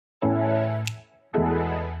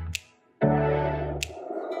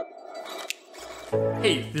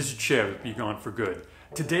Hey, this is Chad with BeGoneForGood.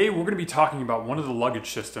 Today we're going to be talking about one of the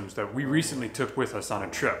luggage systems that we recently took with us on a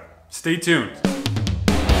trip. Stay tuned.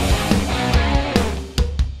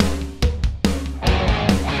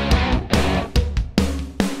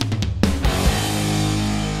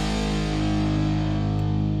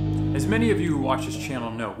 As many of you who watch this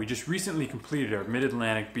channel know, we just recently completed our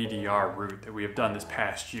Mid-Atlantic BDR route that we have done this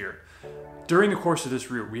past year. During the course of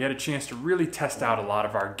this route, we had a chance to really test out a lot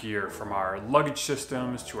of our gear, from our luggage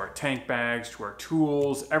systems to our tank bags to our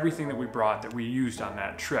tools, everything that we brought that we used on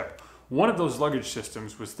that trip. One of those luggage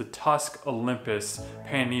systems was the Tusk Olympus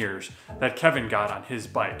Panniers that Kevin got on his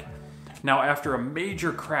bike. Now, after a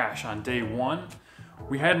major crash on day one,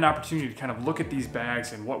 we had an opportunity to kind of look at these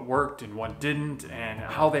bags and what worked and what didn't and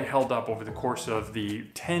how they held up over the course of the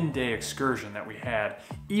 10-day excursion that we had,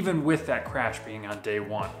 even with that crash being on day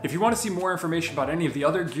one. If you want to see more information about any of the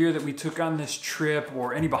other gear that we took on this trip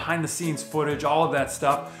or any behind the scenes footage, all of that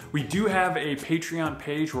stuff, we do have a Patreon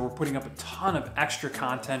page where we're putting up a ton of extra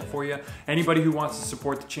content for you. Anybody who wants to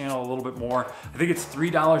support the channel a little bit more, I think it's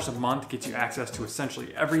 $3 a month, gets you access to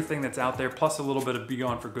essentially everything that's out there, plus a little bit of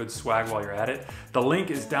BeGoneForGood swag while you're at it. The link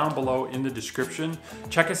is down below in the description.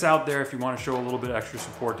 Check us out there if you want to show a little bit extra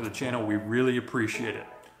support to the channel. We really appreciate it.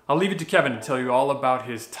 I'll leave it to Kevin to tell you all about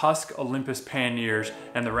his Tusk Olympus Panniers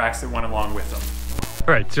and the racks that went along with them.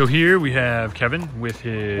 All right, so here we have Kevin with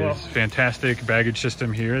his fantastic baggage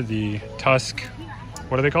system here, the Tusk,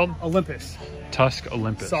 what are they called? Olympus. Tusk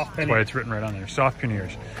Olympus. Soft panniers. That's why it's written right on there, soft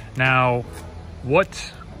panniers. Now,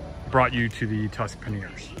 what brought you to the Tusk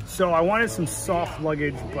Panniers? So I wanted some soft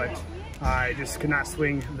luggage, but I just could not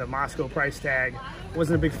swing the Mosko price tag.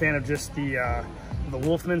 Wasn't a big fan of just the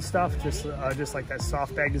Wolfman stuff, just like that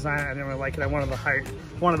soft bag design. I didn't really like it. I wanted the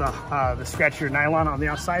scratchier nylon on the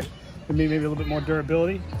outside, to maybe a little bit more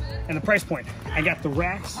durability, and the price point. I got the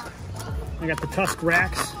racks. I got the Tusk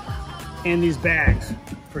racks and these bags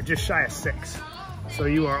for just shy of $6. So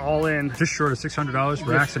you are all in. Just short of $600,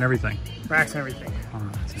 racks and everything. Racks and everything.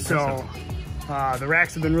 So. The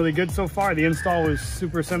racks have been really good so far. The install was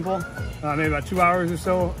super simple, maybe about 2 hours or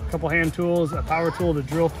so. A couple hand tools, a power tool to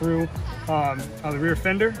drill through on the rear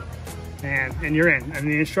fender, and you're in. And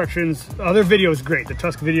the instructions, their video is great. The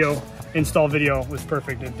Tusk video, install video was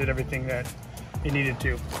perfect. It did everything that it needed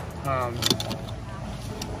to.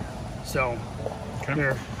 So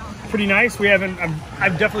they're pretty nice.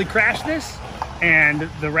 I've definitely crashed this, and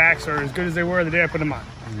the racks are as good as they were the day I put them on.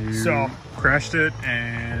 So crashed it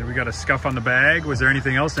and we got a scuff on the bag. Was there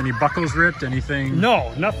anything else? Any buckles ripped? Anything?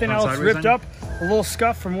 No, nothing else ripped up. A little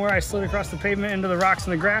scuff from where I slid across the pavement into the rocks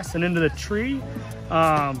and the grass and into the tree.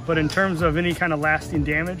 But in terms of any kind of lasting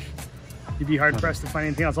damage, you'd be hard pressed to find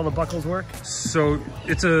anything else. All the buckles work. So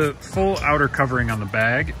it's a full outer covering on the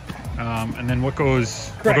bag. And then what goes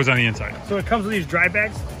on the inside? So it comes with these dry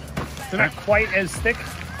bags. They're not quite as thick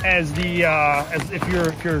as the as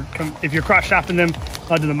if you're cross shopping them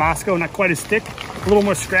to the Mosko, not quite as thick, a little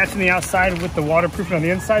more scratch on the outside with the waterproofing on the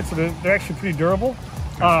inside, so they're actually pretty durable.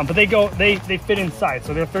 But they fit inside,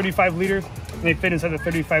 so they're 35 liters and they fit inside the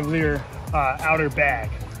 35 liter outer bag.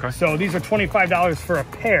 So these are $25 for a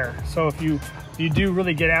pair. So if you do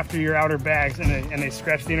really get after your outer bags and they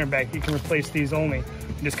scratch the inner bag, you can replace these only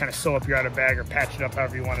and just kind of sew up your outer bag or patch it up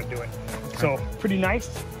however you want to do it. So pretty nice.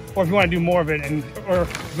 Or if you want to do more of it, or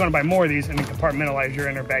if you want to buy more of these and then compartmentalize your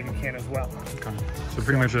inner bag, you can as well. Okay. So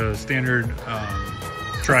pretty much a standard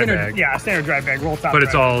dry bag. Yeah, a standard dry bag, roll top. But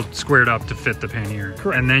it's all squared up to fit the pannier.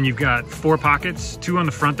 Correct. And then you've got 4 pockets, 2 on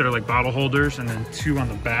the front that are like bottle holders, and then 2 on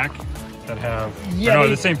the back that have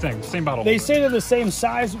the same thing, same bottle. They say they're the same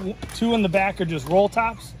size. 2 on the back are just roll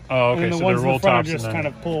tops. Oh, okay. And the ones in the front are just kind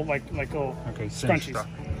of pull like little scrunchies.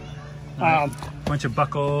 Bunch of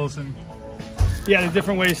buckles and. Yeah, there's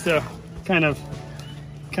different ways to kind of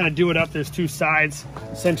do it up. There's 2 sides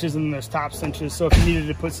cinches and then there's top cinches. So if you needed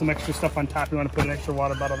to put some extra stuff on top, you want to put an extra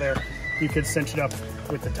water bottle there, you could cinch it up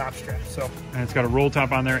with the top strap. And it's got a roll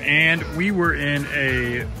top on there. And we were in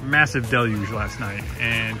a massive deluge last night.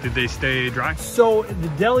 And did they stay dry? So the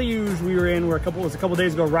deluge we were in was a couple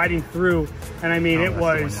days ago riding through, and I mean it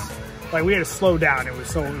was like we had to slow down. It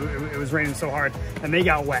was raining so hard, and they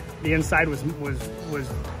got wet. The inside was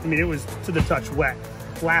I mean, it was to the touch wet.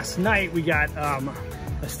 Last night we got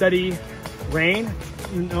a steady rain,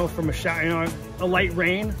 from a shower, a light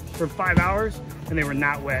rain for 5 hours, and they were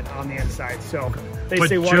not wet on the inside. So they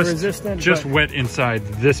say water resistant. Just wet inside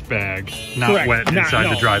this bag, not wet inside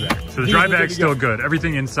the dry bag. So the dry bag's still good.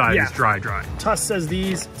 Everything inside is dry. Tusk says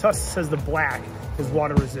the black is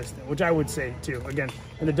water resistant, which I would say too. Again,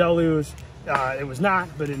 in the deluge, it was not,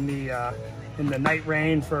 but in the night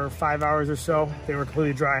rain for 5 hours or so, they were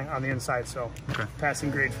completely dry on the inside. So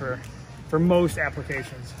passing grade for most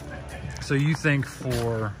applications. So you think,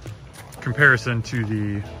 for comparison to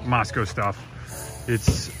the Mosko stuff,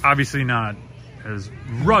 it's obviously not as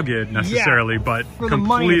rugged necessarily, but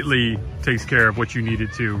completely takes care of what you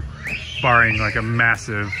needed to, barring like a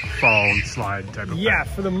massive fall and slide type of thing.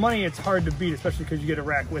 For the money, it's hard to beat, especially because you get a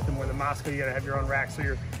rack with them. Where the Mosko, you gotta have your own rack, so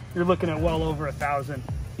you're looking at well over $1,000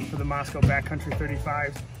 for the Mosko Backcountry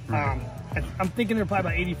 35s. I'm thinking they're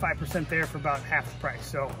probably about 85% there for about half the price,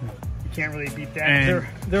 so you can't really beat that. And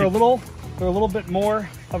they're a little bit more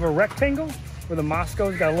of a rectangle, where the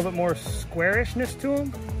Mosko's got a little bit more squarishness to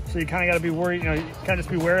them. So you kind of got to be worried, you kind of just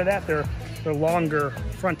be aware of that. They're longer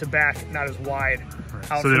front to back, not as wide.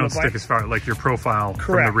 So they don't stick as far, like your profile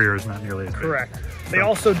from the rear is not nearly as big. Correct. They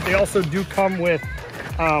also do come with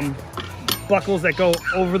buckles that go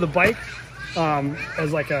over the bike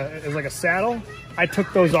as like a saddle. I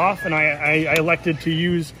took those off, and I elected to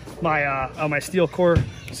use my steel core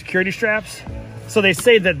security straps. So they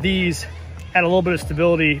say that these add a little bit of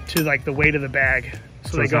stability to like the weight of the bag.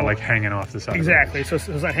 So it's not like hanging off the side. Exactly. So it's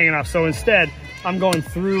not hanging off. So instead, I'm going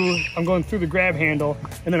through the grab handle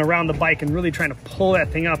and then around the bike and really trying to pull that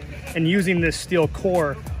thing up, and using this steel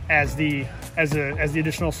core as the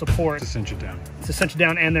additional support to cinch it down. To cinch it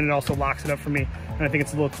down, and then it also locks it up for me. And I think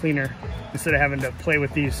it's a little cleaner instead of having to play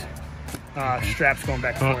with these straps going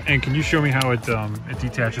back and forth. And can you show me how it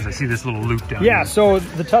detaches? I see this little loop down here. here. So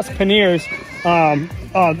the Tusk Panniers,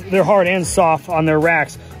 they're hard and soft on their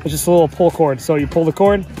racks. It's just a little pull cord. So you pull the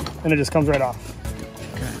cord and it just comes right off.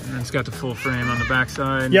 Okay, and it's got the full frame on the back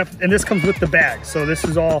side. Yep, and this comes with the bag. So this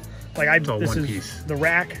is all, this is piece. The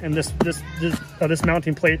rack and this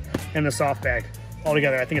mounting plate and the soft bag all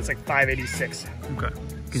together. I think it's like $586. Okay.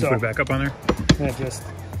 Can you put it back up on there? And it just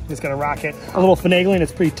got to rock it. A little finagling.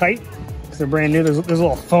 It's pretty tight because they're brand new. There's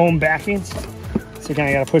little foam backings, so you kind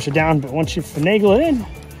of got to push it down. But once you finagle it in,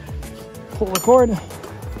 pull the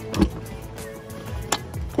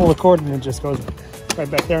cord, and it just goes right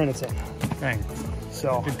back there, and it's in. Dang.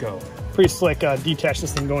 So good go. Pretty slick. Detach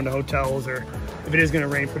this thing going to hotels, or if it is going to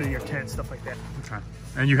rain, put it in your tent, stuff like that. Okay.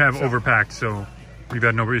 And you have overpacked, so you've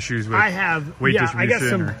had no issues with weight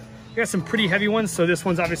distribution? I got some pretty heavy ones. So this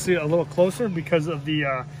one's obviously a little closer because of the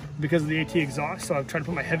AT exhaust. So I've tried to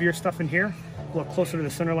put my heavier stuff in here, a little closer to the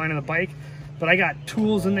center line of the bike. But I got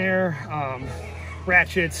tools in there,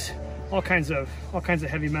 ratchets, all kinds of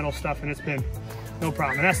heavy metal stuff, and it's been no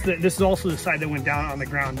problem. And this is also the side that went down on the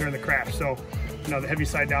ground during the crash. So the heavy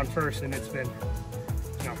side down first, and it's been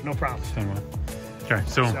no problem. Okay,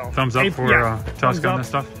 so thumbs up for Tusk on this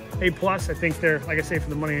stuff. A+. I think they're, like I say, for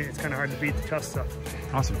the money, it's kind of hard to beat the Tusk stuff.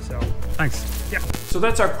 Awesome. So thanks. Yeah. So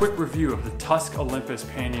that's our quick review of the Tusk Olympus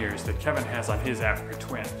Panniers that Kevin has on his Africa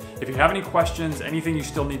Twin. If you have any questions, anything you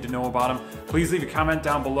still need to know about them, please leave a comment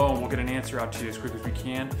down below and we'll get an answer out to you as quick as we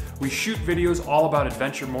can. We shoot videos all about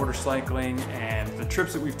adventure motorcycling and the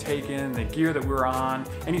trips that we've taken, the gear that we're on,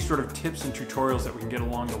 any sort of tips and tutorials that we can get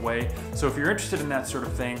along the way. So if you're interested in that sort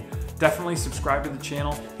of thing, definitely subscribe to the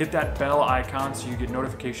channel, hit that bell icon so you get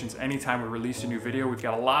notifications anytime we release a new video. We've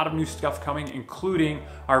got a lot of new stuff coming, including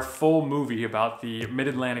our full movie about the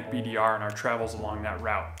Mid-Atlantic BDR and our travels along that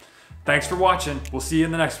route. Thanks for watching. We'll see you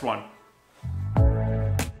in the next one.